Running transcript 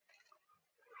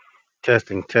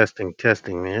Testing, testing,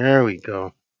 testing. There we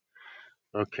go.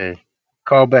 Okay.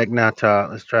 Call back now,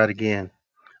 Todd. Let's try it again.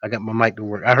 I got my mic to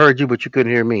work. I heard you, but you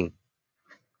couldn't hear me.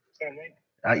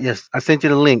 Yes, I sent you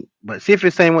the link, but see if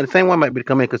it's the same one. The same one might be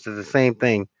coming because it's the same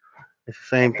thing. It's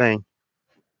the same thing.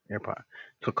 AirPod.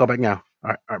 So call back now.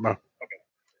 All right, bro.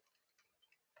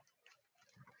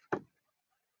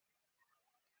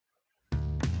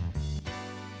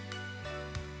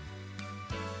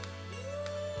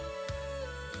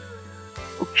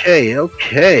 Okay,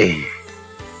 okay.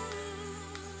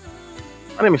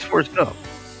 My name is Forrest Gump.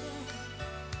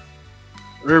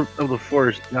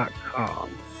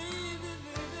 RiverOfTheForest.com.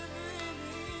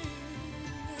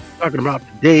 Talking about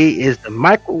today is the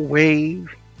microwave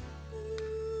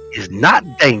is not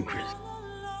dangerous,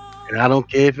 and I don't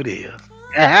care if it is.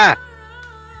 Aha.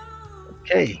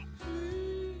 Okay.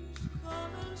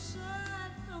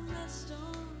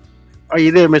 Are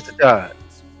you there, Mr. Todd?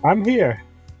 I'm here.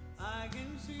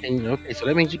 Okay, so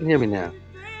that means you can hear me now.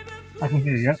 I can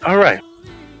hear you. All right.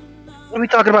 What are we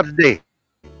talking about today?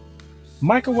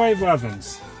 Microwave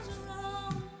ovens.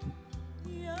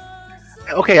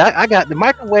 Okay, I got the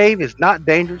microwave is not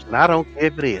dangerous, and I don't care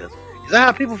if it is. Is that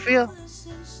how people feel?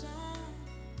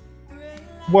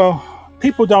 Well,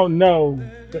 people don't know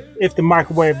if the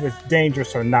microwave is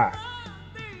dangerous or not.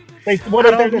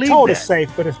 I don't They're believe told it's that.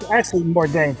 safe, but it's actually more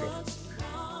dangerous.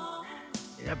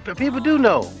 Yeah, people do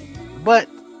know, but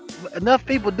enough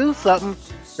people do something.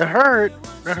 The herd,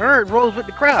 the herd rolls with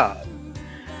the crowd.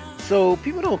 So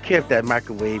people don't care if that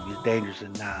microwave is dangerous or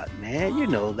not, man. You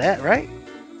know that, right?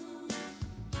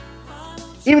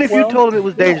 Even if you Well, told them it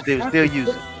was they dangerous, don't they would have still to.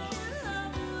 use it.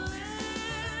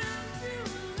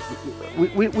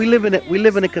 We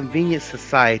live in a convenient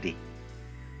society.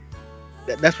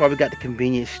 That's why we got the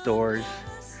convenience stores.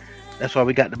 That's why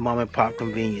we got the mom and pop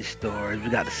convenience stores. We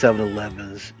got the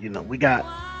 7-Elevens. You know, we got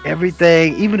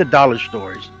everything, even the dollar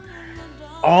stores.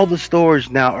 All the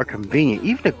stores now are convenient.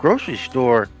 Even the grocery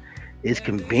store is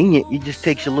convenient. It just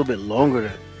takes you a little bit longer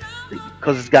to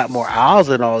because it's got more aisles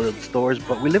in all the stores.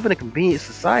 But we live in a convenient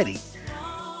society,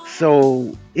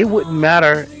 so it wouldn't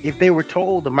matter if they were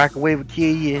told the microwave would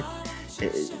kill you.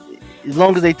 eh, As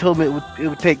long as they told me it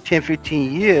would take 10,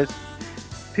 15 years,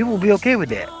 people would be okay with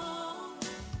that.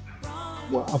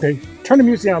 Well, okay, turn the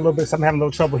music down a little bit. So I'm having a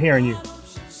little trouble hearing you.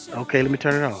 Okay, let me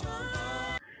turn it off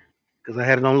because I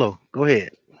had it on low. Go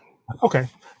ahead. Okay,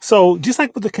 so just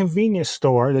like with the convenience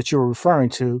store that you were referring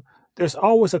to, there's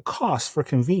always a cost for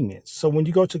convenience. So when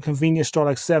you go to a convenience store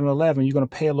like 7-Eleven, you're going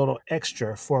to pay a little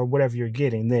extra for whatever you're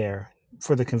getting there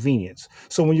for the convenience.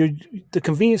 So when you're the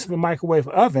convenience of a microwave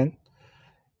oven,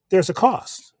 there's a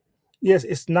cost. Yes,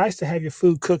 it's nice to have your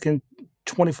food cook in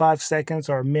 25 seconds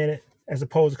or a minute as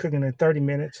opposed to cooking in 30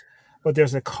 minutes, but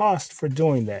there's a cost for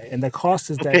doing that. And the cost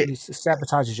is that Okay, it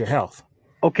sabotages your health.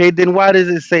 okay. Then why does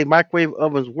it say microwave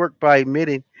ovens work by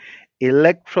emitting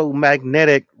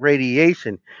electromagnetic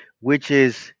radiation, which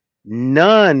is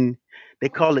non? They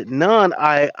call it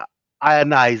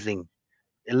non-ionizing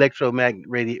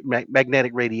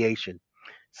electromagnetic radiation.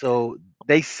 So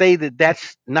they say that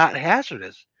that's not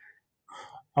hazardous.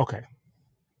 Okay,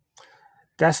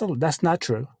 that's not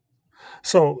true.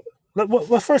 So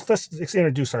first, let's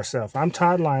introduce ourselves. I'm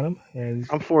Todd Lynham, and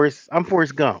I'm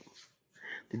Forrest Gump.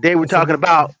 Today we're so talking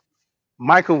about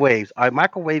microwaves. Are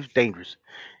microwaves dangerous?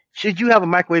 Should you have a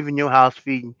microwave in your house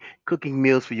feeding cooking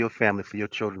meals for your family, for your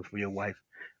children, for your wife,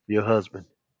 for your husband?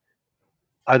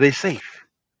 Are they safe?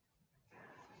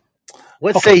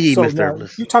 What say okay. ye, So Mr. now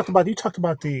Herbalist? you talked about the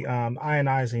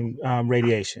ionizing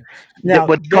radiation. They, Now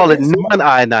what they there call it is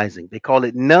non-ionizing. They call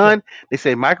it none. They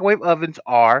say microwave ovens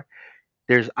are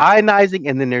there's ionizing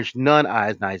and then there's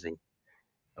non-ionizing.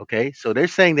 Okay, so they're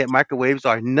saying that microwaves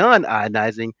are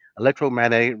non-ionizing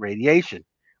electromagnetic radiation,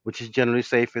 which is generally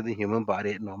safe for the human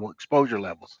body at normal exposure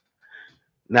levels.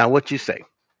 Now, what you say?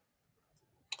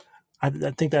 I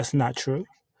think that's not true.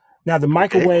 Now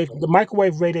Okay, the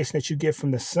microwave radiation that you get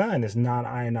from the sun is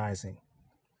non-ionizing,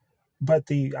 but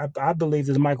I believe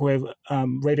that the microwave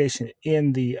radiation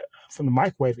in the from the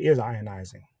microwave is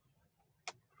ionizing.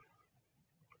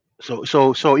 so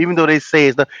even though they say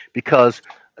it's not because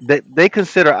they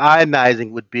consider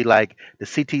ionizing would be like the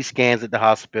CT scans at the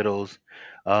hospitals.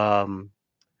 Um,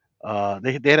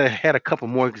 they had a couple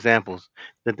more examples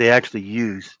that they actually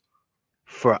use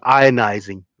for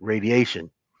ionizing radiation.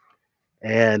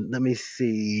 And let me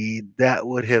see, that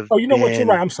would have Oh, you know what? You're been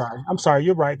right. I'm sorry. I'm sorry.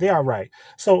 You're right. They are right.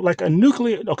 So, like a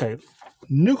nuclear, okay,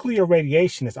 nuclear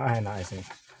radiation is ionizing.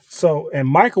 So, and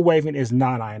microwaving is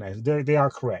non-ionizing. They are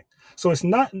correct. So it's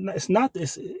not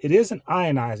this. It isn't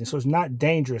ionizing. So it's not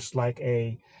dangerous like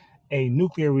a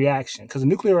nuclear reaction, because a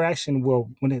nuclear reaction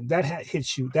will, when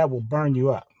hits you, that will burn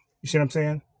you up. You see what I'm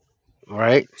saying?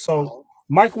 Right, So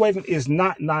microwaving is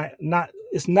not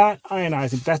it's not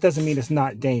ionizing. That doesn't mean it's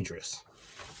not dangerous.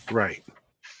 right.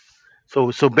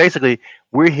 So basically,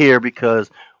 we're here because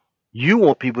you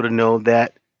want people to know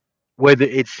that whether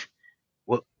it's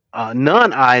well,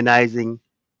 non-ionizing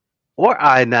or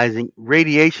ionizing,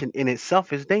 radiation in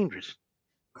itself is dangerous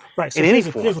Right. in So any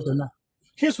form.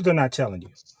 here's what they're not telling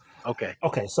you. Okay,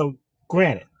 Okay. So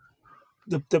granted,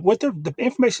 the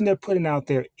information they're putting out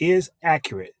there is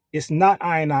accurate. It's not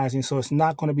ionizing, so it's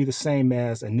not going to be the same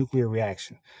as a nuclear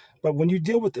reaction. But when you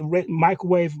deal with the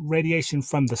microwave radiation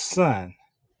from the sun,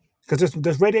 because there's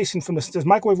radiation from there's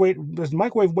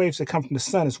microwave waves that come from the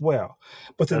sun as well.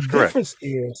 But the that's correct. difference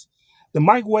is the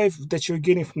microwave that you're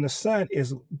getting from the sun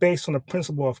is based on the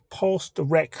principle of pulse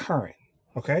direct current.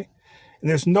 Okay,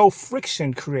 and there's no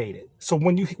friction created. So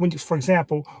for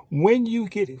example, when you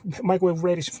get microwave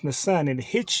radiation from the sun and it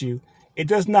hits you, it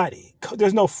does not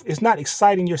there's no it's not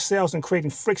exciting your cells and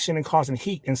creating friction and causing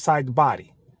heat inside the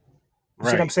body. You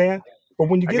see what I'm Right, saying? But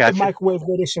when you I get the got you. microwave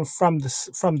radiation from the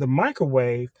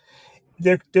microwave,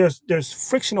 there's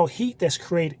frictional heat that's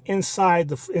created inside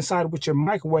with your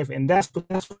microwave, and that's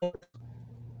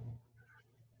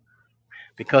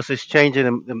Because it's changing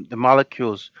the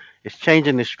molecules. It's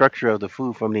changing the structure of the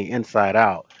food from the inside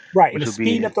out, right, and which would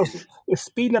be it's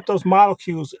speeding up those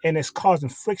molecules, and it's causing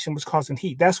friction, which is causing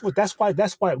heat. That's why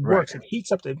it right. works. It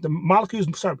heats up the molecules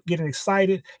start getting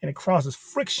excited, and it causes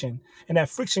friction, and that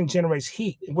friction generates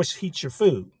heat, which heats your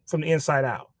food from the inside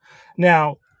out.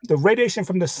 Now, the radiation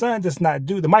from the sun does not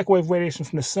do the microwave radiation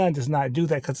from the sun does not do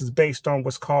that because it's based on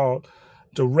what's called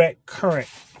direct current.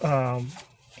 Um,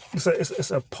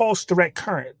 it's a pulse direct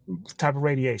current type of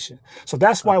radiation. So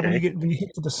that's why Okay. when you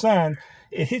hit the sun,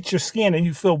 it hits your skin and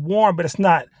you feel warm, but it's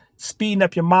not speeding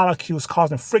up your molecules,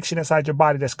 causing friction inside your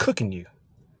body that's cooking you.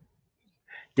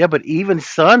 Yeah, but even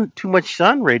too much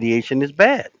sun radiation is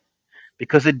bad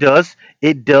because it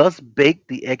does bake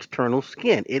the external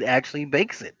skin. It actually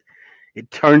bakes it.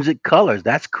 It turns it colors.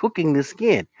 That's cooking the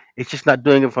skin. It's just not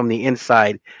doing it from the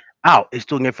inside out. It's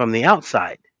doing it from the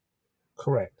outside.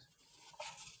 Correct.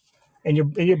 And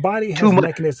your body Too has much.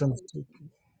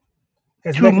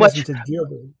 Too mechanism much. to deal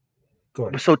with it. Go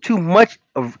ahead. So too much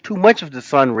of the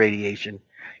sun radiation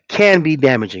can be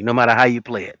damaging, no matter how you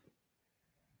play it.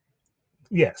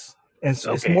 Yes. And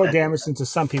it's Okay. more damaging to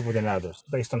some people than others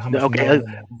based on how much Okay.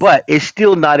 melanin they have. But it's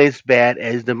still not as bad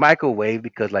as the microwave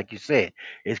because, like you said,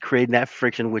 it's creating that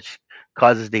friction which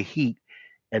causes the heat,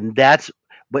 and that's.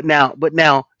 But now,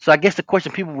 so I guess the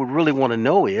question people would really want to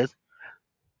know is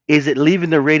it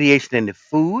leaving the radiation in the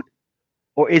food,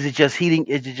 or is it just heating?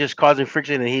 Is it just causing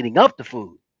friction and heating up the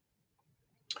food?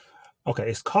 Okay,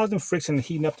 it's causing friction and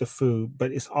heating up the food,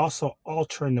 but it's also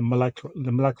altering the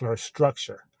molecular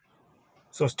structure.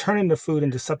 So it's turning the food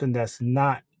into something that's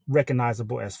not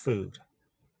recognizable as food.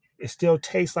 It still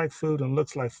tastes like food and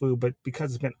looks like food, but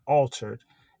because it's been altered,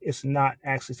 it's not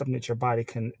actually something that your body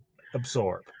can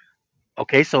absorb.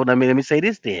 Okay, so let me say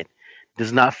this then.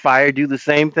 Does not fire do the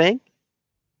same thing?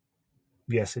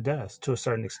 Yes, it does to a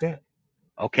certain extent.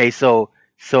 Okay, so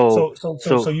So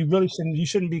so you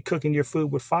shouldn't be cooking your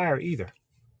food with fire either,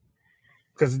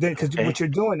 because okay. what you're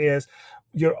doing is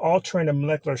you're altering the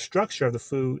molecular structure of the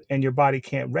food, and your body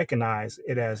can't recognize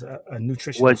it as a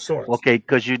nutritional What? source. Okay,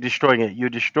 because you're destroying it. You're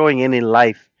destroying any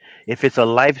life. If it's a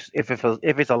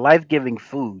life-giving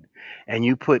food, and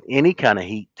you put any kind of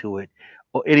heat to it,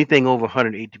 or anything over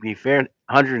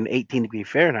 118 degree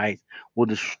Fahrenheit, will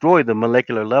destroy the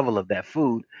molecular level of that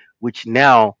food, which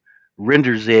now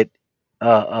renders it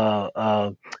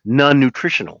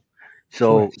non-nutritional. So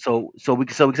Correct. so so we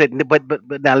said, but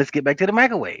now let's get back to the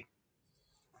microwave.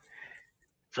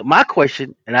 So my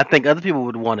question, and I think other people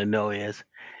would want to know is,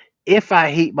 if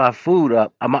I heat my food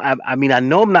up, I mean, I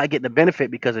know I'm not getting the benefit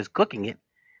because it's cooking it,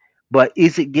 but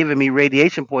is it giving me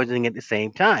radiation poisoning at the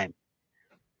same time?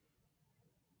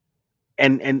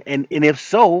 And if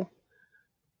so,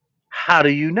 how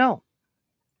do you know?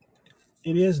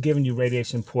 It is giving you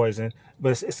radiation poison,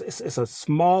 but it's a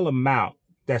small amount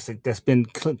that's been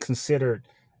considered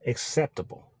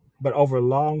acceptable. But over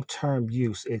long term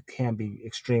use, it can be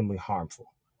extremely harmful.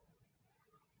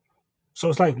 So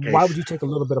it's like, Okay. why would you take a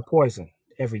little bit of poison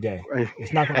every day?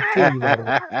 It's not going to kill you right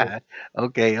away.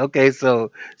 Okay.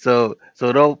 So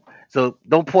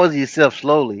don't poison yourself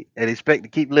slowly and expect to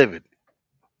keep living.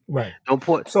 Right. Don't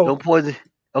So poison.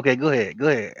 Okay, go ahead. Go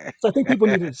ahead. so I think people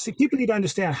need to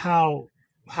understand how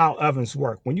ovens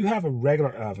work. When you have a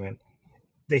regular oven,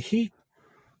 the heat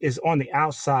is on the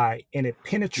outside and it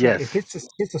penetrates, it Yes.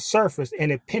 hits the surface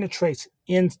and it penetrates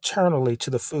internally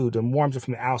to the food and warms it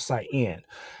from the outside in.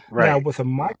 Now Right. with a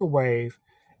microwave,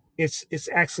 it's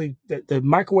actually the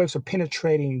microwaves are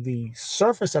penetrating the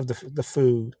surface of the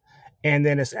food, and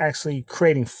then it's actually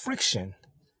creating friction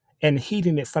and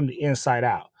heating it from the inside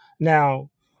out.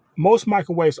 Now, most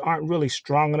microwaves aren't really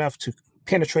strong enough to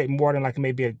penetrate more than like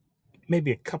maybe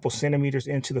a couple centimeters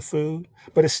into the food,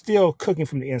 but it's still cooking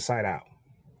from the inside out.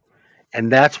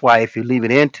 And that's why if you leave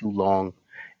it in too long,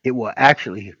 it will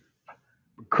actually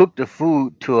cook the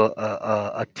food to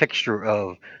a texture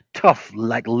of tough,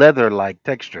 like leather like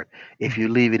texture if you Mhm.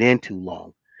 leave it in too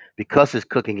long because it's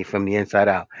cooking it from the inside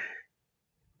out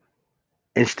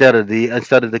instead of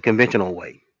the conventional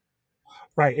way.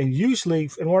 Right, and usually,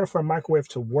 in order for a microwave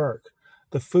to work,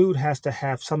 the food has to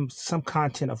have some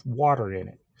content of water in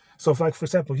it. So, if, like for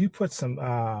example, if you put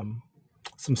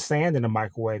some sand in the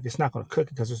microwave, it's not going to cook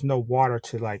it because there's no water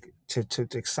to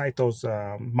to excite those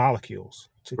molecules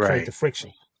to create the Right.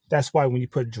 friction. That's why when you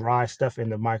put dry stuff in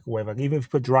the microwave, like even if you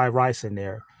put dry rice in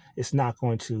there,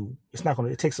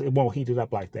 it won't heat it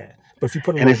up like that. But if you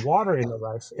put a And little it's water in the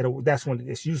rice, that's when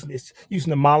it's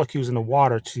using the molecules in the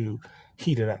water to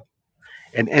heat it up.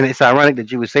 and it's ironic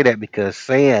that you would say that because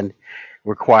sand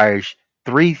requires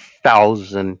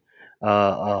 3,000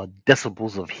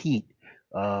 decibels of heat,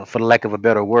 for the lack of a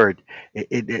better word.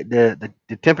 The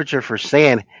temperature for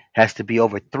sand has to be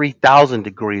over 3,000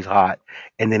 degrees hot,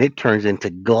 and then it turns into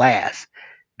glass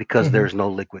because Hmm.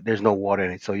 there's no water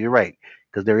in it. So you're right,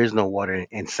 because there is no water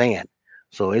in sand.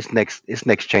 So it's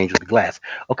next change with the glass.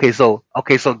 Okay, so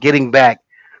getting back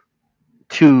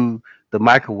to the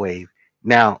microwave.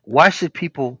 Now, why should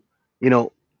people, you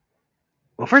know,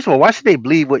 well, first of all, why should they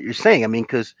believe what you're saying? I mean,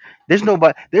 because there's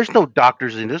no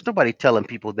doctors and there's nobody telling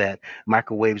people that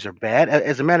microwaves are bad.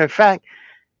 As a matter of fact,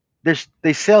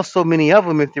 they sell so many of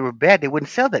them. If they were bad, they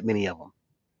wouldn't sell that many of them.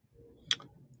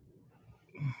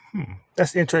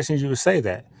 That's interesting you would say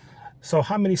that. So,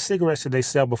 how many cigarettes did they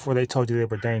sell before they told you they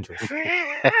were dangerous?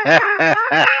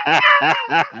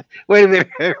 Wait a minute,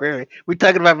 wait a minute. We're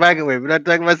talking about microwave. We're not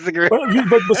talking about cigarettes.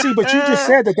 But you just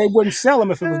said that they wouldn't sell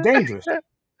them if it was dangerous.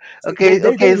 See, they, Okay,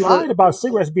 they they okay, so lied about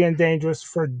cigarettes being dangerous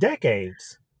for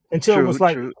decades until it true, was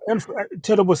like true.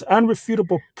 until it was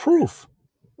unrefutable proof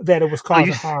that it was So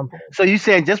you causing s- harm. so you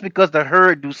saying just because the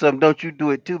herd do something, don't you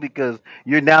do it too? Because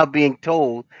you're now being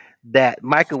told that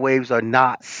microwaves are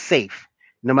not safe.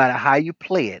 No matter how you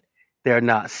play it, they're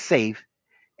not safe,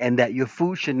 and that your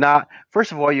food should not.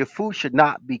 First of all, your food should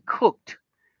not be cooked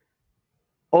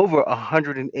over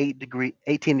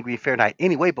 18 degree Fahrenheit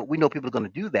anyway. But we know people are going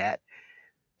to do that.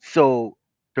 So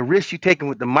the risk you're taking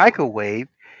with the microwave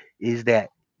is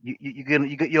that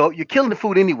you're killing the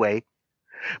food anyway,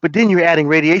 but then you're adding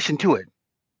radiation to it.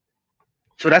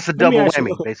 So that's a Let me double ask you.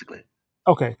 whammy, Okay, basically.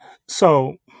 okay.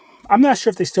 So I'm not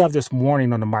sure if they still have this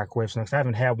warning on the microwaves because I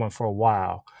haven't had one for a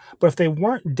while. But if they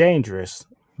weren't dangerous,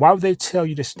 why would they tell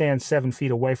you to stand 7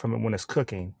 feet away from it when it's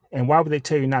cooking? And why would they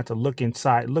tell you not to look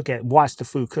inside, watch the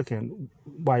food cooking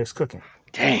while it's cooking?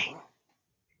 Dang.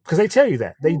 Because they tell you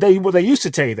that they used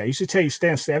to tell you that. Used to tell you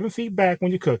stand 7 feet back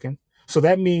when you're cooking. So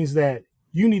that means that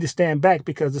you need to stand back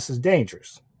because this is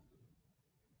dangerous,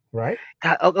 right?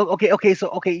 Okay. So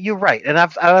okay, you're right, and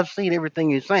I've seen everything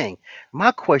you're saying.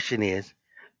 My question is,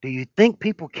 do you think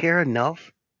people care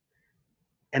enough,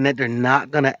 and that they're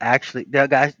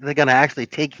gonna actually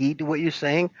take heed to what you're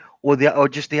saying, or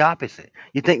just the opposite?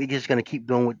 You think they're just gonna keep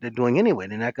doing what they're doing anyway?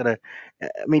 They're not gonna. I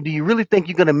mean, do you really think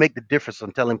you're gonna make the difference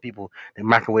on telling people that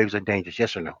microwaves are dangerous?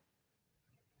 Yes or no?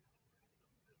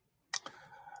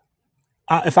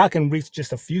 If I can reach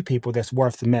just a few people, that's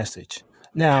worth the message.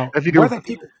 Now, If you can,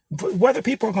 whether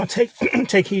people are going to take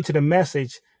take heed to the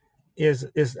message is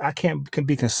I can't can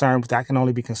be concerned with. That. I can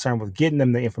only be concerned with getting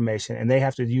them the information, and they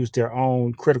have to use their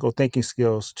own critical thinking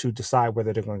skills to decide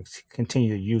whether they're going to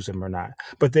continue to use them or not.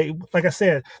 But they, like I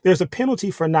said, there's a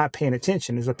penalty for not paying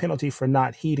attention. There's a penalty for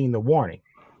not heeding the warning.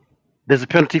 there's a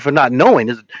penalty for not knowing.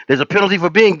 There's a penalty for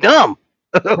being dumb.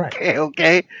 Right. Okay,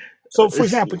 okay. So, for It's,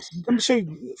 example, let me show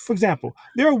you. For example,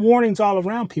 there are warnings all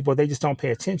around people. They just don't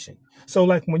pay attention. So,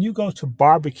 like when you go to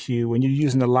barbecue and you're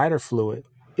using the lighter fluid,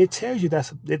 it tells you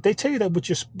they tell you that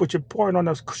what you're pouring on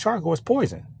the charcoal is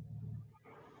poison.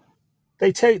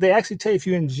 They actually tell you if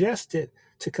you ingest it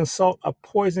to consult a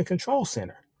poison control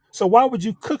center. So why would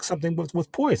you cook something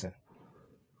with poison?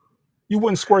 You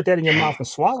wouldn't squirt that in your dang. mouth and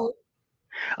swallow it.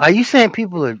 Are you saying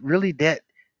people are really that?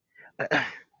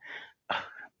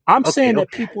 I'm Okay, saying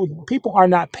that okay.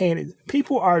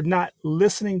 people are not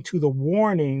listening to the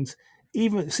warnings.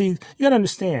 Even see, you gotta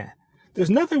understand.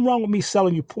 There's nothing wrong with me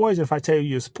selling you poison if I tell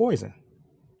you it's poison.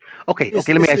 Okay, It's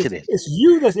okay. Let me it's ask you it's, this.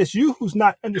 it's you who's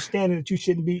not understanding that you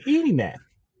shouldn't be eating that.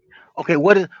 Okay,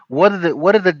 what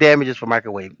are the damages for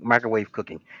microwave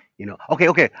cooking? Okay,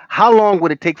 okay. How long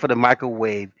would it take for the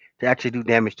microwave to actually do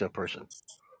damage to a person?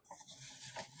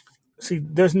 See,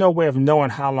 there's no way of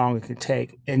knowing how long it could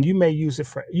take, and you may use it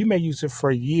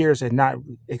for years and not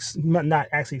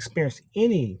actually experience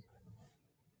any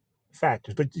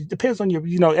factors. But it depends on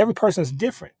every person's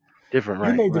different. Different,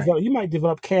 right? Right. You might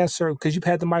develop cancer because you've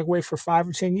had the microwave for 5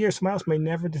 or 10 years. Somebody else may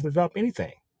never develop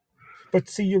anything. But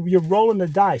see, you're rolling the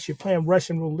dice. You're playing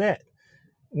Russian roulette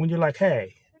when you're like,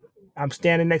 hey, I'm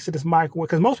standing next to this microwave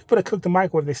because most people that cook the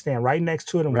microwave, they stand right next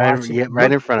to it and Right. watch it. Yeah.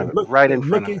 Right in front of it. Right They in look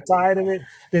front of it. inside of it.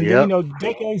 Then Yep.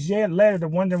 decades later, they're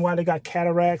wondering why they got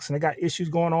cataracts and they got issues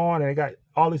going on and they got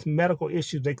all these medical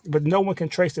issues. But no one can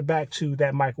trace it back to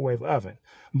that microwave oven.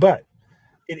 But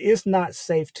it is not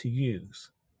safe to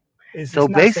use. So It's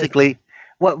not safe.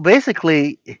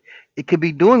 basically, it could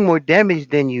be doing more damage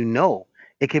than you know.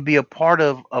 It could be a part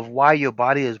of why your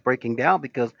body is breaking down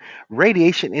because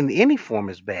radiation in any form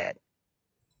is bad.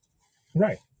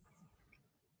 Right.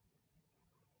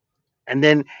 And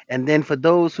then for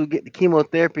those who get the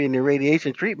chemotherapy and the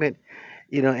radiation treatment,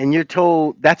 and you're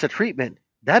told that's a treatment,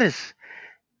 that is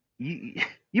you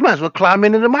you might as well climb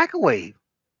into the microwave.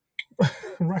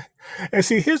 Right. And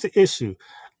see, here's the issue.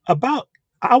 About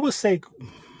I would say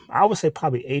I would say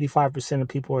probably 85% of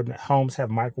people in homes have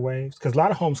microwaves because a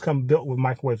lot of homes come built with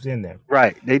microwaves in them.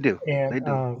 Right, they do. And They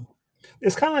do.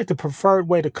 it's kind of like the preferred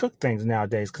way to cook things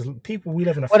nowadays because we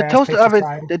live in a Well, the fast toaster paced oven,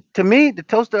 society. to me, the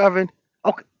toaster oven,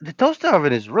 okay, the toaster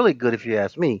oven is really good if you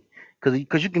ask me,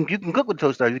 because you can cook with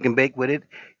toaster oven, you can bake with it,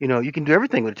 you can do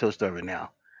everything with a toaster oven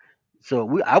now.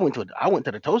 So I went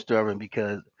to the toaster oven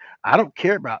because I don't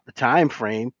care about the time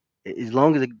frame as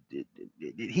long as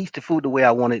it heats the food the way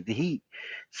I want it to heat.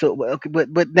 So okay,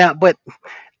 but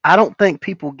I don't think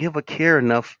people give a care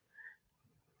enough.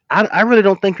 I really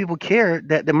don't think people care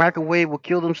that the microwave will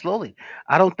kill them slowly.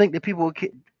 I don't think that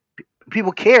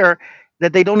people care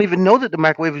that they don't even know that the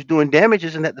microwave is doing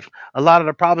damages and that a lot of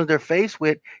the problems they're faced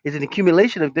with is an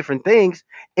accumulation of different things,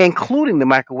 including the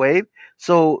microwave.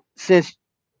 So since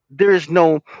there's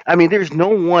no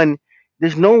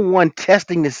one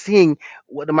testing to seeing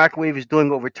what the microwave is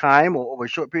doing over time or over a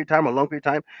short period of time or a long period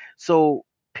of time. So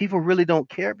people really don't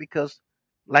care because,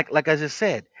 like I just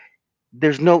said,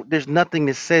 there's nothing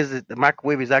that says that the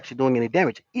microwave is actually doing any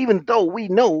damage, even though we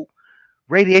know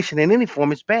radiation in any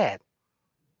form is bad.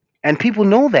 And people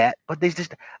know that, but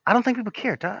I don't think people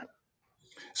care, Todd.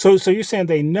 So you're saying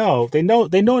they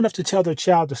know enough to tell their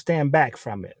child to stand back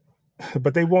from it,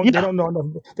 but they Yeah. don't know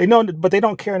enough. They know, but they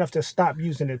don't care enough to stop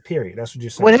using it. Period. That's what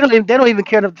you're Well, saying. they don't even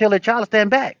care to tell their child to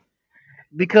stand back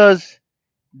because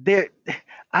they're.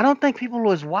 I don't think people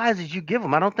are as wise as you give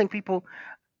them. I don't think people.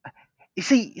 You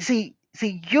see.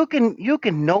 You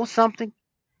can know something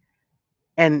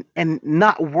and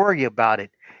not worry about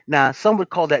it. Now, some would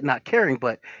call that not caring,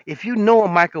 but if you know a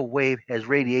microwave has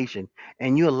radiation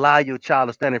and you allow your child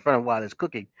to stand in front of it while it's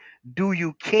cooking, do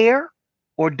you care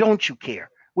or don't you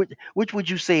care? Which would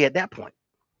you say at that point?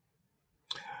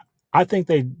 I think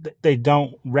they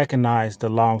don't recognize the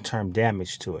long term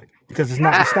damage to it because it's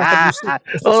not something you see.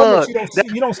 It's not something that Oh, you don't that see.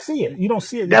 You don't see it. You don't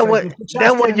see it. It's that like was the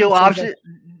child that was standing there your saying like, option.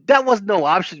 That was no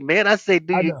option, man. I say,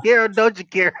 do I you know. care or don't you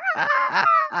care?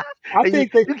 I You-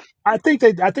 think they, you- I think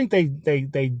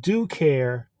they do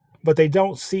care, but they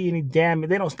don't see any damage.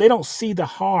 They don't see the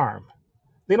harm.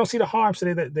 They don't see the harm, so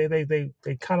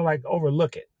they kind of like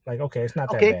overlook it. Like, okay, it's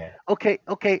not that okay, bad. okay,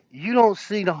 okay. You don't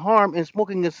see the harm in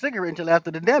smoking a cigarette until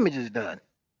after the damage is done.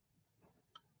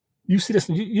 You see this.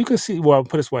 You can see. Well,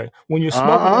 put it this way: when you're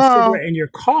smoking that Uh-uh. cigarette and you're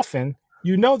coughing,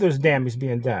 you know there's damage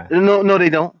being done No, no, they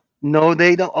don't. No,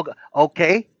 they don't. Okay,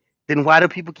 okay. Then why do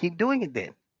people keep doing it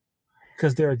then?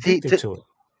 because they're See, addicted to it.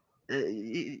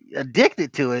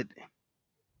 addicted to it.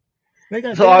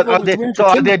 So They are, have are over they? 300 So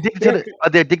are they addicted chemicals. to the? Are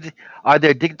they addicted? Are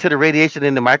they addicted to the radiation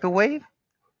in the microwave?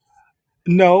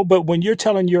 No, but when you're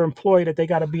telling your employee that they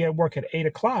got to be at work at 8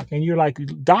 o'clock, and you're like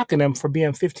docking them for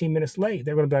being 15 minutes late,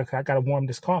 they're going to be like, "I got to warm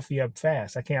this coffee up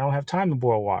fast. I can't. I don't have time to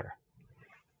boil water."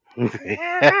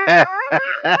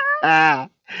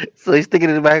 So he's sticking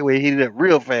in the microwave, heating it up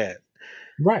real fast.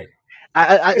 Right.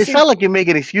 And It see, sounds like you're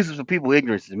making excuses for people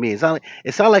ignorance to me. It sounds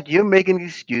like you're making an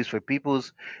excuse for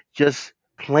people's just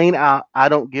plain out I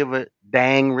don't give a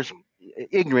dang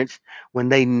ignorance when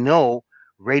they know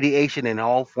radiation in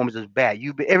all forms is bad.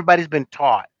 Everybody's been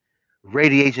taught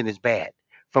radiation is bad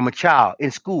from a child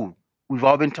in school. We've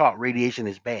all been taught radiation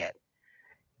is bad.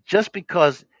 Just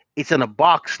because it's in a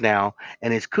box now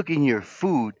and it's cooking your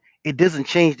food, it doesn't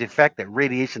change the fact that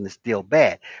radiation is still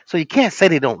bad. So you can't say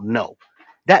they don't know.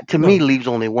 That to me No, leaves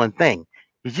only one thing.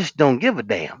 You just don't give a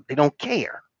damn. They don't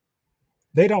care.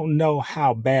 they don't know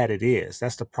how bad it is.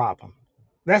 That's the problem.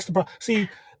 That's the problem. See,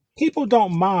 people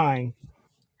don't mind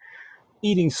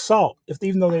eating salt if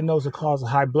even though they know it's a cause of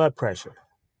high blood pressure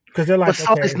because they're But like,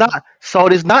 okay,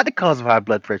 salt is not the cause of high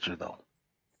blood pressure though.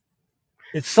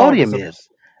 it's salt is Sodium a is.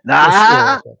 it's Nah,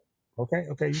 okay. Okay,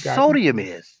 okay, you got me. sodium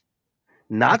is.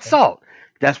 Not Okay, salt.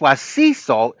 That's why sea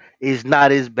salt is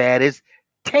not as bad as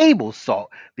table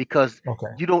salt because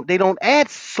okay, they don't add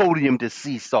sodium to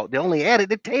sea salt. They only add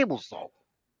it to table salt.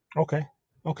 okay,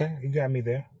 okay, you got me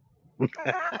there.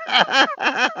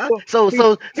 So so see,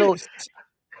 so so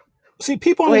see,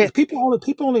 people go only ahead.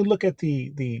 people only look at the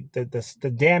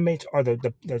damage or the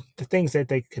things that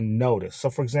they can notice. So,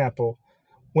 for example,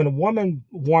 when a woman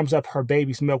warms up her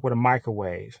baby's milk with a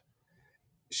microwave,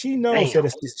 Damn.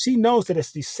 she knows that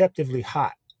it's deceptively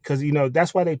hot because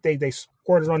that's why they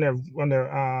squirt it on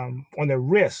their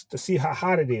wrist to see how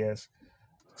hot it is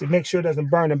to make sure it doesn't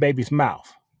burn the baby's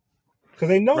mouth because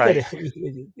they know that Right.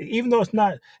 even though it's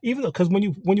not even though because when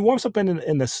you warm something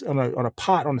on a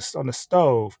pot on the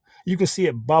stove, you can see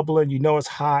it bubbling, it's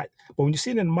hot, but when you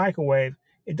see it in the microwave,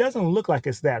 it doesn't look like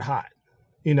it's that hot,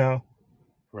 you know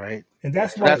Right. and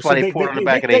that's So why that's why so they they pour they it on the they, back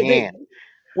they, of their they, they hand.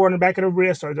 or in the back of the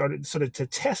wrist or sort of to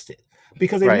test it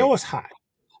because they Right. know it's hot.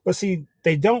 But see,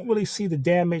 they don't really see the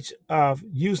damage of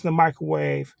using the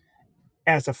microwave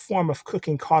as a form of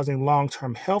cooking causing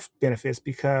long-term health benefits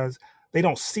because they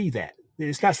don't see that.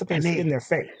 It's not something And that's in they their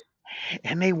face.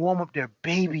 warm up their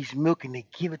baby's milk and they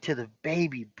give it to the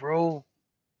baby, bro.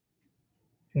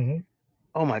 Hmm.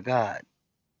 Oh my God.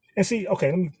 And see,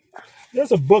 okay,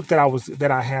 there's a book that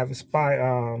I have.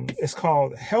 It's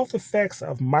called Health Effects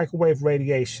of Microwave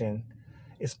Radiation.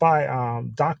 It's by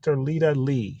Dr. Lita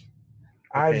Lee.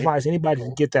 I Okay. advise anybody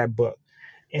to get that book.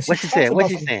 And she What's she talks saying? What's about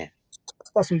she some saying?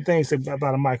 about some things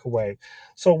about a microwave.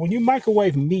 So when you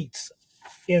microwave meats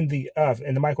in the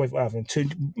microwave oven, to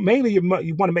mainly you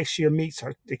want to make sure your meats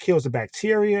it kills the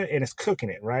bacteria and it's cooking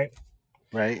it right.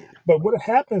 Right. But what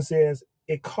happens is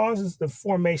it causes the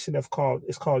formation of called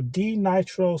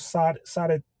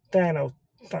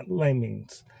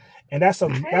dinitrosodetanophthalate, and that's a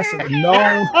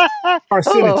known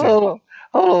hold on, carcinogen. hold on,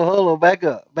 hold on, hold on. Back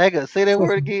up, back up. Say that So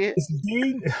word again. it's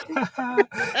D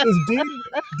it's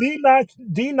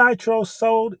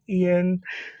dinitrosodium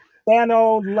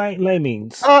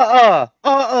phthalate.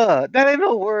 That ain't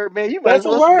no word, man. You might as That's a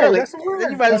well spell word. it. That's a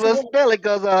You word. might as That's a well word. spell it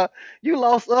because you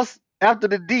lost us after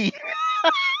the D.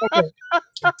 Okay.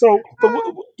 So,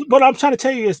 what I'm trying to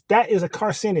tell you is that is a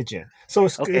carcinogen. So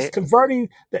it's Okay. converting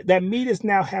that meat is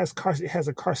now has a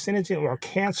carcinogen or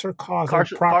cancer causing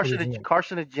properties in it.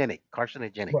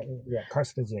 Carcinogenic. Well, yeah,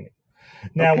 carcinogenic.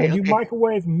 Now, Okay, when you okay.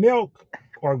 microwave milk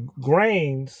or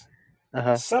grains, Uh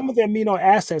huh. some of the amino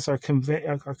acids are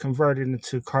converted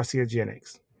into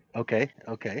carcinogenics. Okay,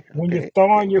 okay, When you're okay, okay.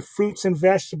 thawing your fruits and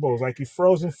vegetables, like your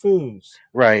frozen foods,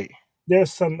 Right,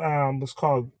 there's some what's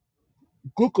called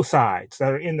glucosides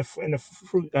that are in the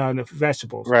fruit the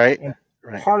vegetables, right, and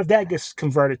right. part of that gets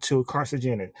converted to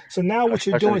carcinogenic. So now what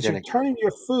you're doing is you're Carcinogenic. turning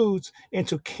your foods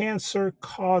into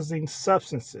cancer-causing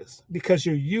substances because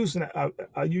you're using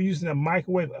a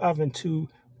microwave oven to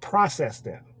process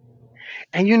them.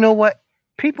 And you know what?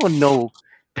 People know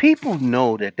people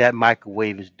know that that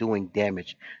microwave is doing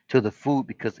damage to the food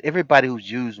because everybody who's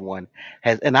used one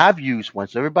has, and I've used one,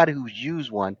 so everybody who's used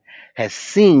one has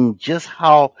seen just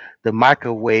how the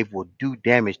microwave will do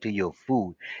damage to your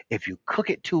food if you cook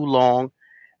it too long,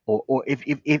 or if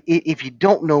you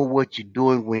don't know what you're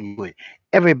doing when you do it.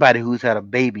 Everybody who's had a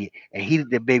baby and heated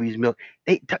their baby's milk,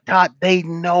 Todd, they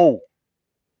know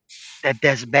that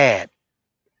that's bad.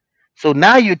 So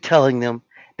now you're telling them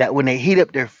that when they heat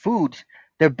up their foods,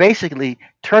 they're basically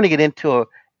turning it into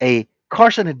a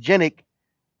carcinogenic,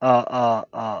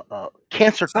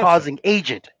 Substance, cancer-causing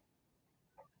agent.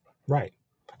 right?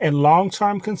 And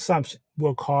long-term consumption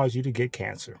will cause you to get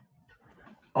cancer.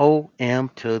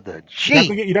 OM to the You're not G.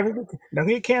 gonna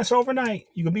get cancer overnight.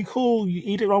 You can be cool. You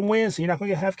eat it on Wednesday. You're not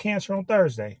gonna have cancer on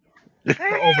Thursday.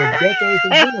 But over decades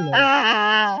of doing that,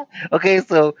 okay,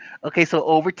 so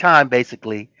over time,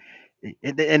 basically,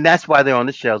 and that's why they're on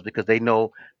the shelves because they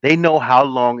know how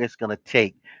long it's going to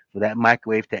take for that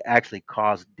microwave to actually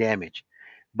cause damage.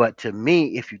 But to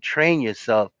me, if you train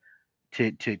yourself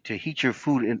to heat your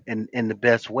food in the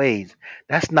best ways,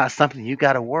 that's not something you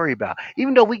got to worry about.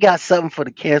 Even though we got something for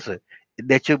the cancer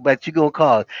that you're gonna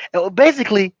cause.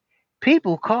 Basically,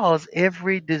 people cause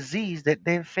every disease that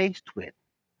they're faced with.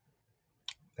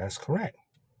 that's correct.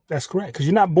 That's correct. Because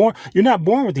you're not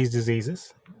born with these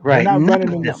diseases. They're Right. not None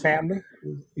running of in your them. family.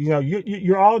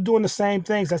 You're all doing the same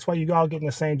things. That's why you all getting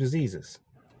the same diseases.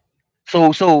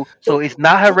 So So it's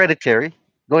not so hereditary.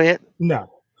 Go ahead.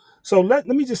 no. So let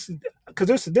me just, because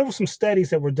there were some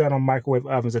studies that were done on microwave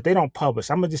ovens that they don't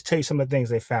publish. I'm gonna just tell you some of the things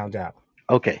they found out.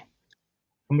 Okay.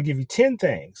 I'm gonna give you 10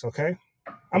 things. Okay.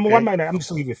 Okay. I'm just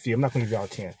gonna give you a few. I'm not gonna give you all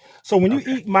 10. So when you Okay.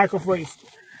 eat microwave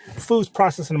foods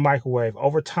processed in the microwave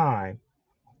over time,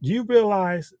 do you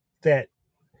realize that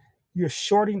you're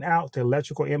shorting out the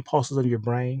electrical impulses of your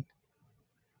brain?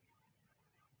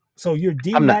 So you're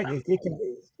I'm not.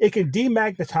 it can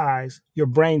demagnetize your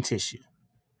brain tissue.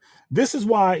 This is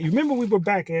why you remember we were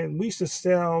back in we used to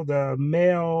sell the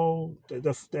male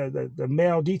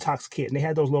detox kit, and they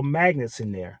had those little magnets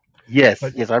in there. Yes.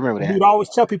 But Yes, I remember we that. would always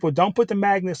tell people, don't put the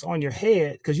magnets on your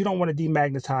head because you don't want to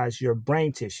demagnetize your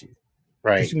brain tissue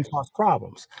because Right. you can cause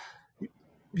problems.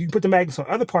 You can put the magnets on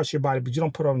other parts of your body, but you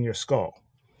don't put it on your skull.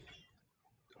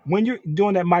 When you're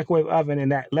doing that microwave oven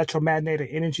and that electromagnetic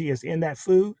energy is in that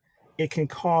food, it can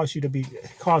cause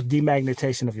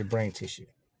demagnetation of your brain tissue.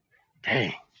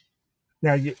 Dang.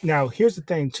 Now here's the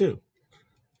thing too.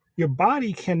 Your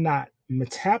body cannot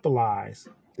metabolize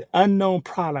the unknown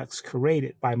products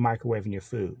created by microwaving your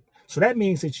food. So that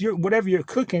means that whatever you're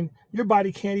cooking, your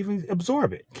body can't even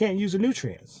absorb it, can't use the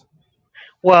nutrients.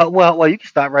 Well. You can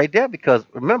stop right there because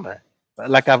remember,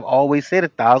 like I've always said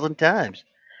 1,000 times,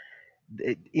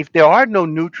 if there are no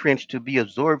nutrients to be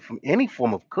absorbed from any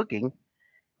form of cooking,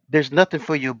 there's nothing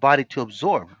for your body to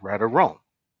absorb, right or wrong.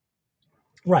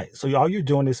 Right. So all you're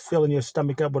doing is filling your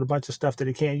stomach up with a bunch of stuff that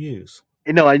it can't use.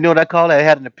 I know what I call it. I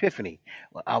had an epiphany.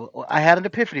 I had an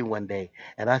epiphany one day,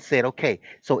 and I said, okay,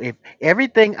 so if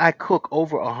everything I cook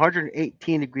over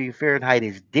 118 degree Fahrenheit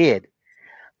is dead,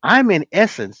 I'm in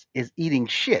essence is eating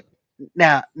shit.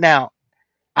 Now,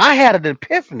 I had an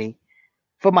epiphany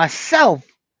for myself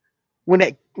when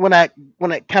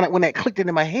that clicked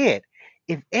into my head.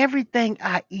 If everything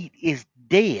I eat is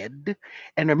dead,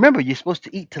 and remember, you're supposed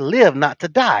to eat to live, not to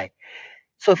die.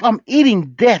 So if I'm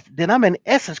eating death, then I'm in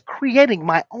essence creating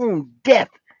my own death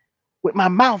with my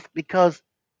mouth because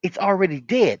it's already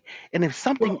dead. And if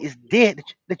something Well, is dead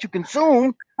that you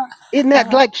consume, isn't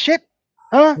that like shit?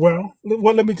 Huh?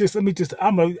 let me just.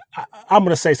 I'm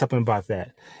gonna say something about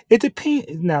that. It depends.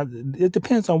 Now, it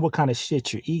depends on what kind of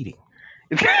shit you're eating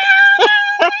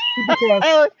because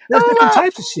hold there's different up,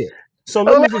 types of shit. So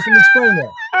let hold me just let me explain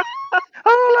that.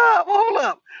 up, hold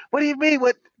up. What do you mean?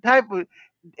 What type of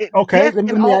Okay, death let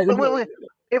me, and let me, all? let me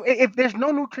If there's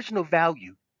no nutritional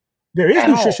value there is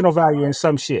at all, nutritional value in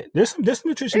some shit. There's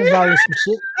nutritional value in some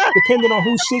shit depending on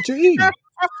whose shit you're eating.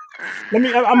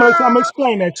 I'm gonna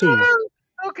explain that to you.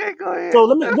 okay, go So ahead.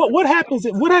 let me. What happens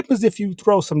if you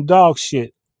throw some dog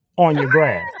shit on your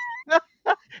grass?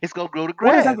 It's gonna grow the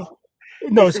What is that? grass.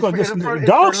 No, it's going. It's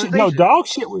Dog shit. No, fertilization,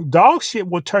 dog shit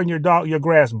will turn your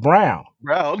grass brown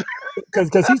brown.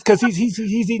 because he's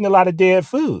eating a lot of dead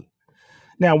food.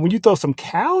 Now, when you throw some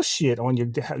cow shit on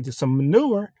some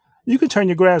manure, you can turn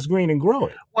your grass green and grow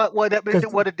it because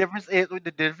What the difference is? What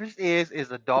the difference is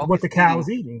the dog what is the cow eating is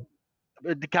eating.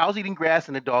 the cow's eating grass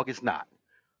and the dog is not.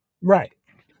 Right.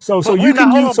 So But we're you not.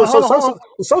 can Hold use on. But hold on. Hold on.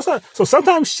 so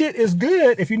sometimes shit is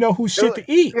good if you know whose shit to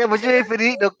eat. Yeah, but you ain't finna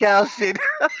eat no cow shit.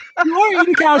 You are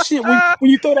eating cow shit when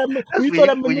you throw that when That's you throw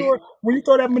that when you.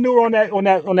 manure on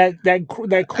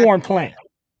that corn plant.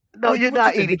 No, you're What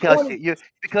you not think? The eating cow corn shit. You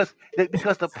because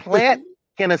the plant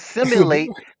can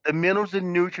assimilate the minerals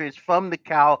and nutrients from the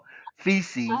cow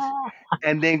feces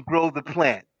and then grow the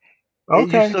plant.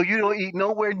 And okay. you don't eat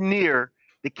nowhere near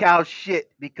the cow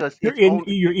shit because You're it's in. on the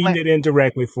You're eating plant. it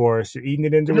indirectly for us. You're eating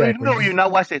it No, indirectly. no, you're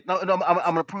not. Watch this. No, I'm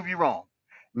gonna prove you wrong.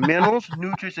 Minerals,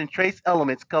 nutrients, and trace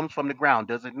elements comes from the ground,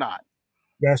 does it not?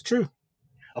 That's true.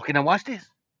 Okay, now watch this.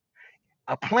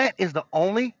 A plant is the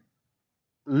only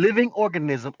living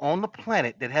organism on the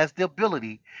planet that has the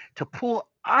ability to pull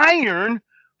iron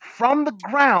from the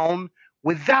ground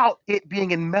without it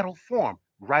being in metal form,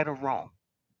 right or wrong.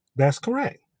 That's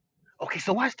correct. Okay,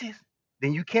 so watch this.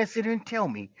 Then you can't sit here and tell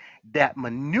me that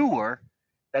manure,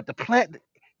 that the plant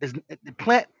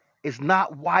is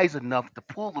not wise enough to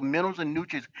pull the minerals and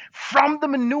nutrients from the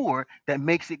manure that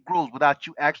makes it grow without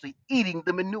you actually eating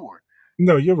the manure.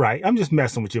 No, you're right. I'm just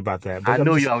messing with you about that, I but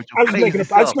know you are with your I'm just making crazy a,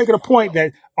 I'm just self. making a point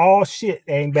that all shit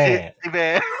ain't Shit, bad.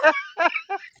 man.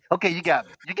 Okay, you got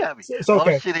me. You got me. It's All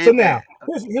okay. shit So ain't bad. now,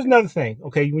 here's another thing.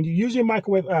 Okay, when you use your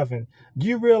microwave oven, do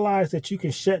you realize that you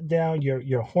can shut down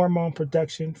your hormone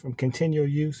production from continual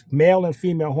use, male and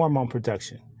female hormone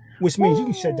production, which means you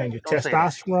can shut Woo! down your Don't say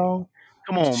that. testosterone,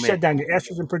 Come you on, shut man. down your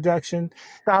estrogen production.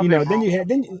 Stop it, Then bro. you have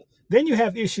Then you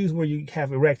have issues where you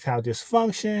have erectile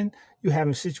dysfunction, you have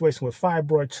a situation with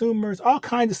fibroid tumors, all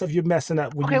kinds of stuff you're messing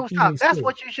up when Okay, you well, eating stop. these foods.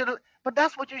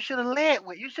 That's what you should have led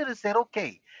with. You should have said,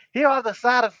 okay, here are the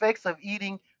side effects of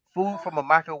eating food from a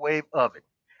microwave oven.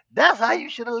 That's how you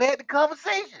should have led the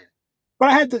conversation. But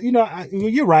I had to,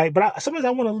 you're right. But sometimes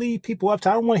I want to leave people up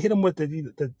to. I don't want to hit them with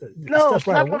the No, stuff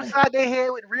right slap on the away. side of their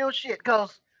head with real shit,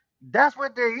 because that's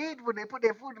what they're eating when they put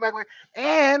their food in the microwave.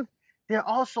 And they're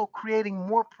also creating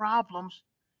more problems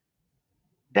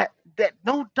that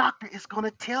no doctor is going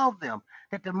to tell them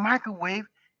that the microwave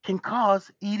can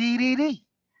cause EDD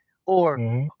or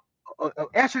Hmm.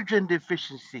 estrogen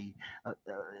deficiency,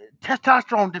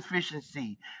 testosterone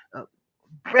deficiency, uh,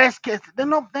 breast cancer. They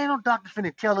no doctors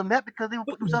finna tell them that, because they will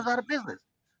put themselves out of business.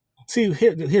 See,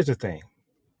 here's the thing.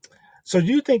 So, do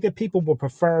you think that people will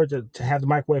prefer to have the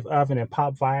microwave oven and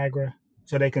pop Viagra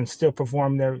so they can still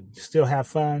perform still have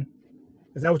fun?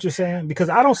 Is that what you're saying? Because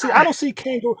I I,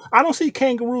 I don't see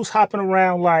kangaroos hopping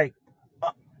around like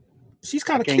she's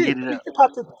I kind of can't cute. get it up.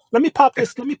 Let me pop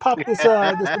this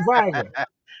Viagra.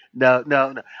 No,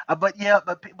 no, no. But yeah,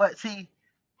 but see,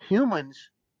 humans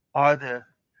are the.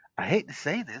 I hate to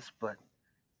say this, but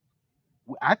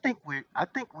I think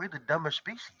we're the dumbest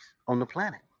species on the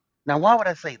planet. Now, why would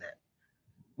I say that?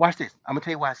 Watch this. I'm gonna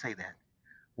tell you why I say that.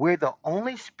 We're the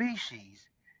only species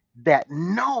that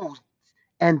knows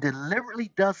and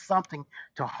deliberately does something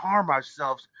to harm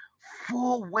ourselves,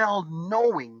 full well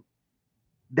knowing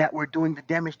that we're doing the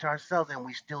damage to ourselves, and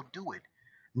we still do it.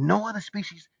 No other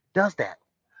species does that.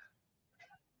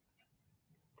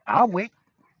 I'll wait.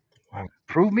 Wow,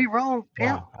 Prove me wrong,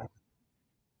 pimp. wow,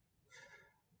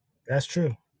 that's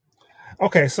true.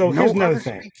 Okay, so here's No another other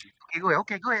thing. species. Okay, go ahead.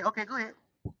 Okay, go ahead. Okay, go ahead.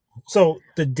 So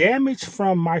the damage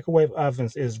from microwave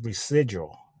ovens is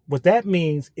residual. What that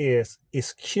means is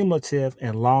it's cumulative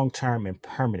and long term and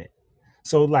permanent.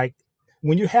 So like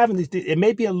when you're having these, it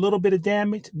may be a little bit of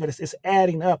damage, but it's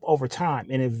adding up over time,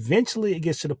 and eventually it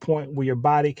gets to the point where your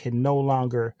body can no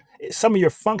longer. Some of your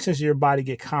functions of your body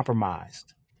get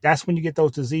compromised. That's when you get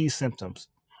those disease symptoms.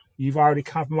 You've already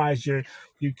compromised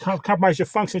compromise your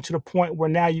function to the point where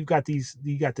now you got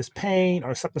this pain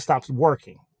or something stops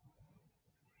working.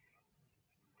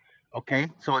 Okay,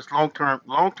 so it's long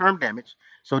term damage.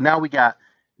 So now we got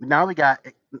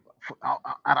out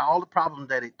of all the problems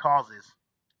that it causes,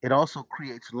 it also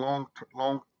creates long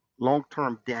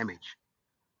term damage,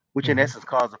 which in Mhm. essence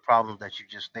cause the problems that you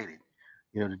just stated.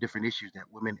 You know, the different issues that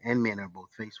women and men are both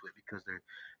faced with, because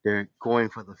they're going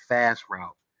for the fast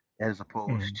route as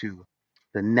opposed Mhm. to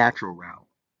the natural route.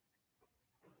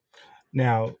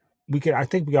 Now, I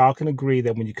think we all can agree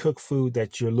that when you cook food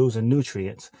that you're losing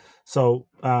nutrients. So,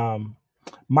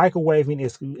 microwaving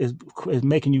is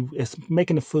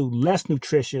making the food less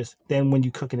nutritious than when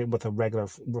you're cooking it with a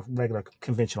regular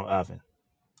conventional oven.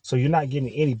 So you're not getting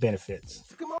any benefits.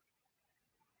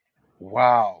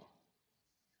 Wow.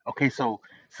 Okay, so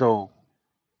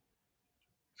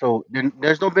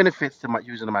there's no benefits to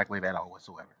using the microwave at all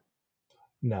whatsoever.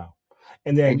 No.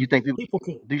 And And then you think people people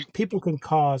can do? You, people can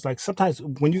cause like sometimes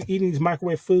when you're eating these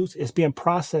microwave foods, it's being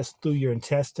processed through your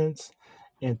intestines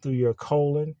and through your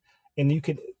colon. And you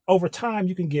can over time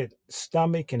you can get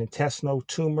stomach and intestinal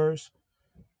tumors.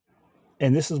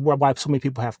 And this is why so many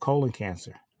people have colon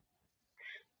cancer.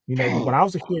 When dang. I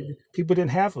was a kid, people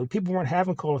weren't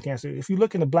having colon cancer. If you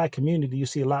look in the black community, you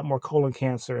see a lot more colon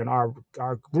cancer in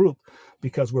our group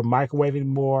because we're microwaving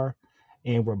more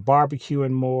and we're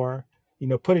barbecuing more.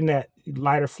 Putting that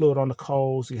lighter fluid on the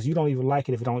coals because you don't even like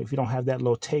it if you don't have that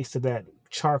little taste of that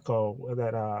charcoal or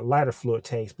that lighter fluid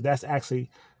taste. But that's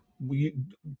actually you,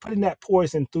 putting that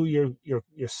poison through your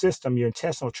system, your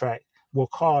intestinal tract, will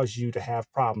cause you to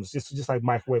have problems. Just like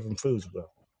microwaving foods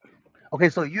will.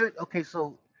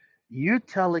 So you're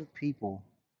telling people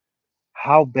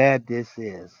how bad this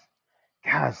is.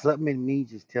 God, something in me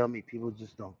just tell me people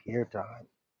just don't care, Todd.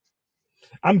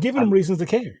 I'm giving I, them reasons to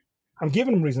care. I'm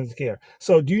giving them reasons to care.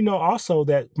 So, do you know also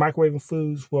that microwaving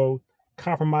foods will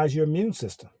compromise your immune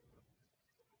system?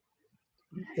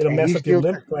 It'll and mess up your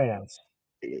lymph glands.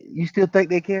 you still think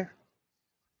they care?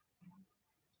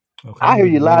 Okay, let I me hear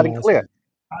give you you one loud and last clear. one.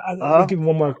 Let me Uh huh. give you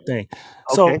one more thing.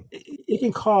 Okay. So, it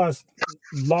can cause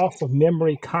loss of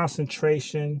memory,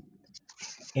 concentration,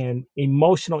 and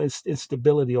emotional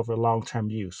instability over long-term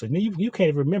use. So you can't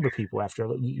even remember people after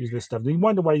you use this stuff. You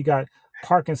wonder why you got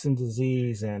Parkinson's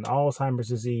disease and Alzheimer's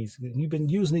disease. You've been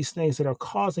using these things that are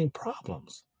causing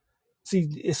problems. See,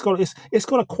 it's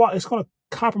gonna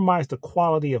compromise the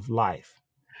quality of life.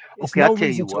 It's Okay. I no tell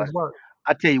you reason to what. work.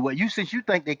 I tell you what. You since you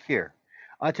think they care,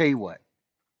 I tell you what.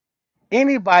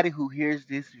 Anybody who hears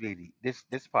this video,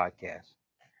 this podcast,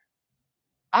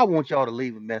 I want y'all to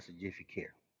leave a message if you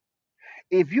care.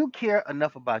 If you care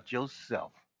enough about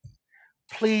yourself,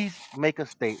 please make a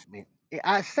statement.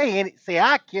 I say any say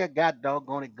I care, God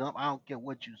doggone it, gump. I don't care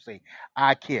what you say.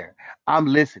 I care. I'm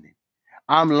listening.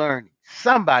 I'm learning.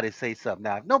 Somebody say something.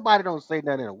 Now, if nobody don't say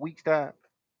nothing in a week's time,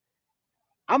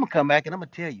 I'm gonna come back and I'm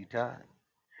gonna tell you, Todd.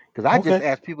 Because I just Okay.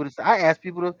 ask people to. I ask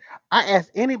people to. I ask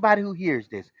anybody who hears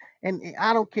this, and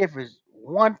I don't care if it's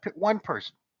one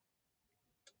person.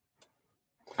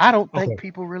 I don't think Okay.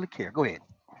 people really care. Go ahead.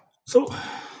 So,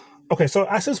 okay. So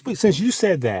I since you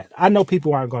said that, I know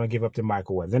people aren't going to give up their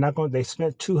microwave. They're not going. They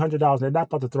spent $200. They're not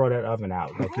about to throw that oven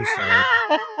out, like you're saying.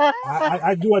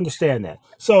 I do understand that.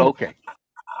 So Okay.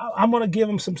 I'm going to give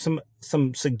them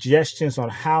some suggestions on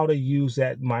how to use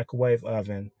that microwave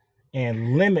oven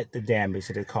and limit the damage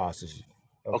that it causes you.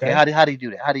 Okay. Okay. How do you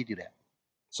do that? How do you do that?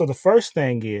 So the first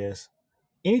thing is,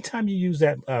 anytime you use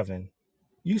that oven,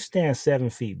 you stand 7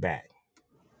 feet back.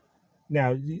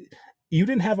 Now, you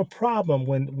didn't have a problem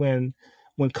when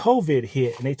COVID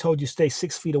hit and they told you stay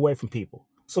 6 feet away from people.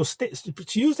 So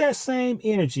use that same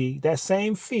energy, that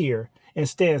same fear, and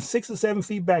stand 6 or 7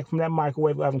 feet back from that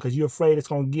microwave oven because you're afraid it's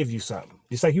going to give you something.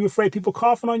 Just like you're afraid people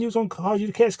coughing on you is going to cause you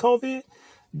to catch COVID.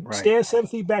 Right. Stand 7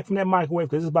 feet back from that microwave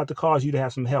because it's about to cause you to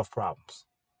have some health problems.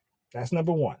 That's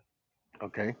number one.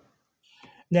 Okay.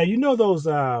 Now you know those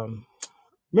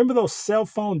remember those cell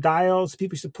phone dials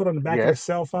people used to put on the back of their Yes.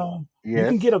 cell phone? Yes.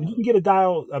 You can get a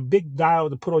dial, a big dial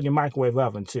to put on your microwave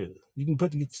oven too. You can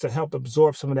put to help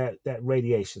absorb some of that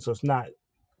radiation, so it's not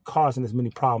causing as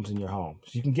many problems in your home.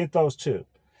 So you can get those too.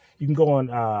 You can go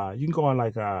on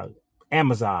like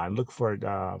Amazon, look for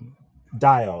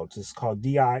diodes. It's called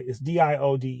DI. It's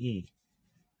DIODE.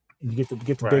 You get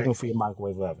the big Right. one for your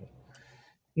microwave oven.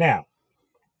 Now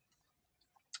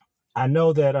I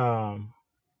know that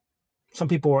some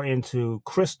people are into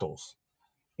crystals.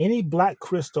 Any black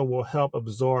crystal will help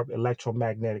absorb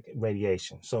electromagnetic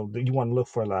radiation. So you want to look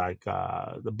for like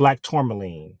the black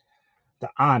tourmaline, the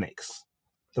onyx,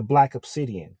 the black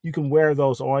obsidian. You can wear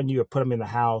those on you or put them in the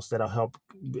house. That'll help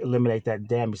eliminate that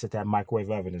damage that that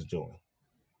microwave oven is doing.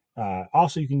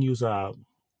 Also, you can use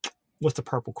what's the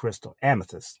purple crystal?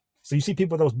 Amethyst. So you see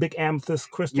people with those big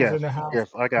amethyst crystals in Yes. their house.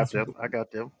 Yes. I got That's them. I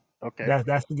got them. Okay.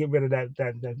 that's to get rid of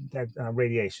that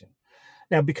radiation.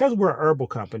 Now, because we're a herbal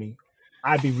company,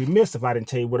 I'd be remiss if I didn't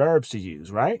tell you what herbs to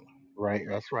use, right? Right.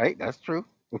 That's right. That's true.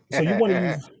 So you want to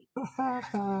use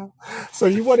so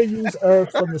you want to use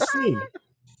herbs from the sea.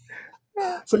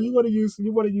 So you want to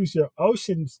use your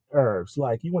ocean herbs,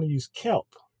 like you want to use kelp,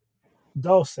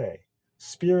 dulce,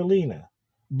 spirulina,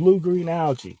 blue green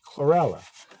algae, chlorella.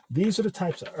 These are the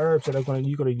types of herbs that you're going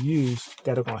to use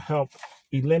that are going to help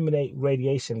eliminate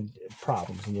radiation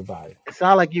problems in your body. It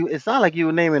sound like you. It sound like you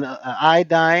were naming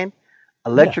iodine,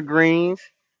 Yeah, electric greens.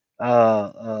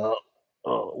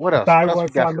 What the else? What else we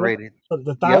thyroid got formula, created?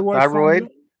 the Yep. thyroid Thyroid. formula.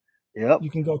 Yep.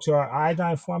 You can go to our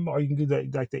iodine formula, or you can do the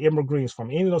like the emerald greens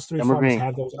formula. Any of those three formulas Green.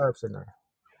 have those herbs in there.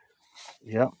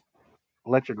 Yep.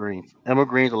 Electric greens. Emerald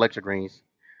greens. Electric greens.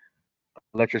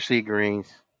 Electric sea greens.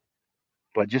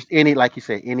 But just any, like you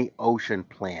said, any ocean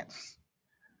plants.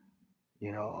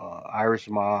 Iris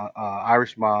moss,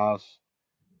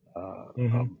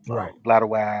 Right.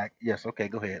 bladderwag. Yes. Okay.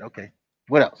 Go ahead. Okay.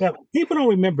 What else? Now, people don't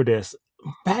remember this.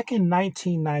 Back in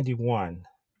 1991,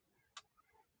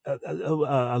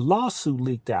 a lawsuit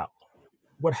leaked out.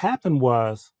 What happened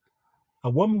was a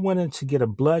woman went in to get a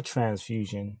blood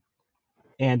transfusion,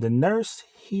 and the nurse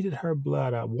heated her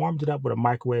blood up, warmed it up with a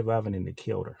microwave oven, and it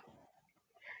killed her.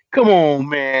 Come on,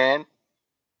 man.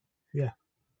 Yeah,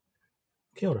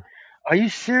 killed her. Are you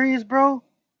serious, bro?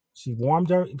 She warmed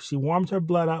her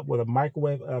blood up with a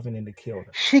microwave oven, and it killed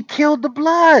her. She killed the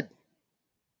blood.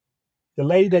 The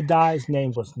lady that died's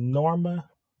name was Norma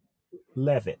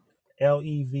Levitt,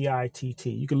 Levitt.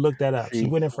 You can look that up. See. She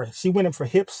went in for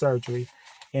hip surgery,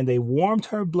 and they warmed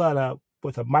her blood up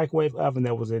with a microwave oven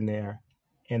that was in there,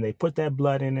 and they put that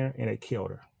blood in there, and it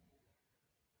killed her.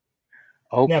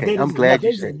 Now if Okay. they I'm just, now if glad you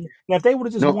they just, said. now if they would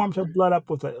have just No. warmed her blood up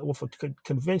with a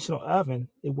conventional oven,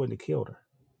 it wouldn't have killed her.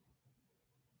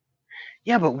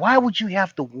 Yeah, but why would you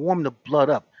have to warm the blood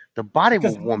up? The body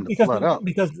will Because warm the because blood up.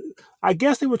 because I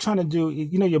guess they were trying to do,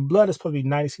 your blood is supposed to be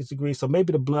 96 degrees, so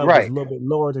maybe the blood was Right. a little bit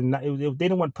lower than they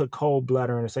didn't want to put cold blood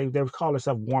in it, so they would call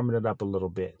themselves warming it up a little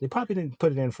bit. They probably didn't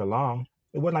put it in for long.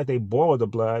 It wasn't like they boiled the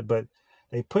blood, but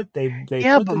they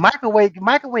Yeah, put but the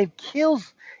microwave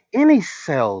kills any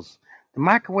cells. The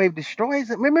microwave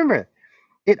destroys it. Remember,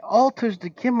 it alters the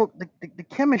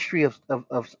chemistry of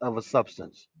a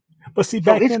substance. but see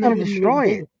So back it's then going to destroy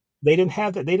it. they didn't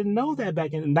have that, they didn't know that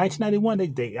back in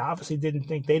 1991. They obviously didn't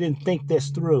think this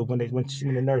through when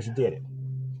the nurse did it.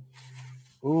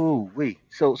 Ooh, wait.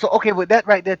 So okay, what that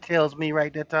right there tells me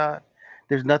right there, Todd,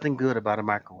 there's nothing good about a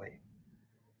microwave.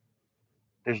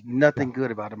 There's No, nothing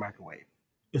good about a microwave.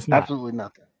 it's not. Absolutely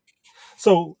nothing.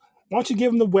 So why don't you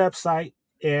give them the website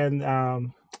and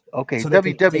Okay, so they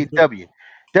can if they look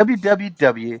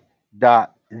www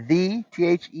dot the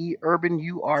the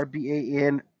urban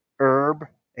urban herb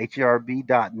herb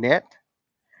dot net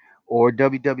or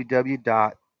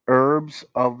www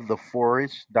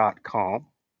herbsoftheforest.com.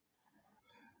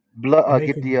 and they Get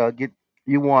can the get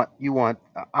you want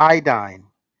iodine,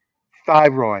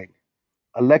 thyroid,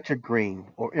 electric green,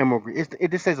 or emerald green.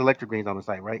 It just says electric greens on the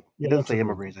site, right? yeah, It doesn't say electric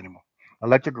emerald grid. greens anymore.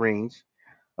 Electric greens,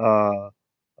 uh,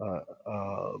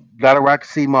 bladder rock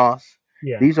sea moss.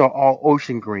 Yeah, These are all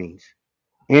ocean greens.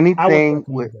 I would Anything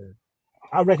with recommend that.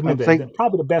 I recommend that. say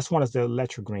Probably the best one is the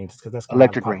electric greens because that's gonna have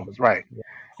electric pop up. greens, right? Yeah.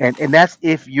 And that's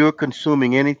if you're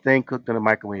consuming anything cooked in a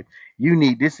microwave. You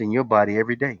need this in your body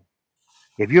every day.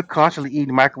 If you're constantly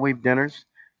eating microwave dinners,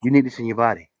 you need this in your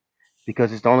body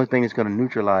because it's the only thing that's going to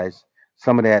neutralize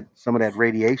some of that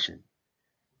radiation.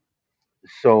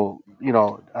 So,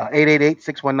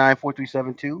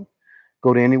 888-619-4372.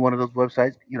 Go to any one of those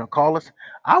websites. Call us.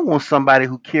 I want somebody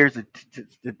who cares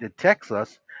to text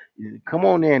us. Come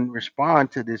on in,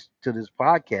 respond to this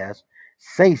podcast.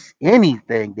 Say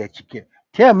anything that you care.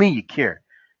 Tell me you care,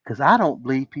 because I don't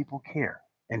believe people care,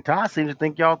 and Todd seems to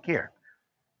think y'all care.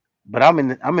 But I'm in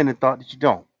the thought that you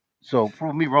don't. So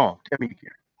prove me wrong. Tell me you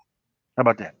care. How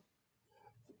about that?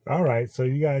 All right. So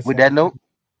you guys With that have note,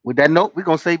 with that note, we're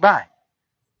gonna say bye.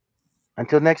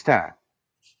 Until next time.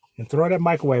 and throw that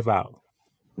microwave out.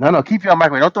 No, no, keep your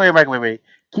microwave. Don't throw your microwave away.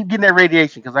 Keep getting that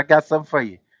radiation because I got something for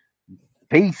you.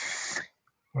 Peace.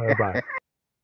 All right, bye.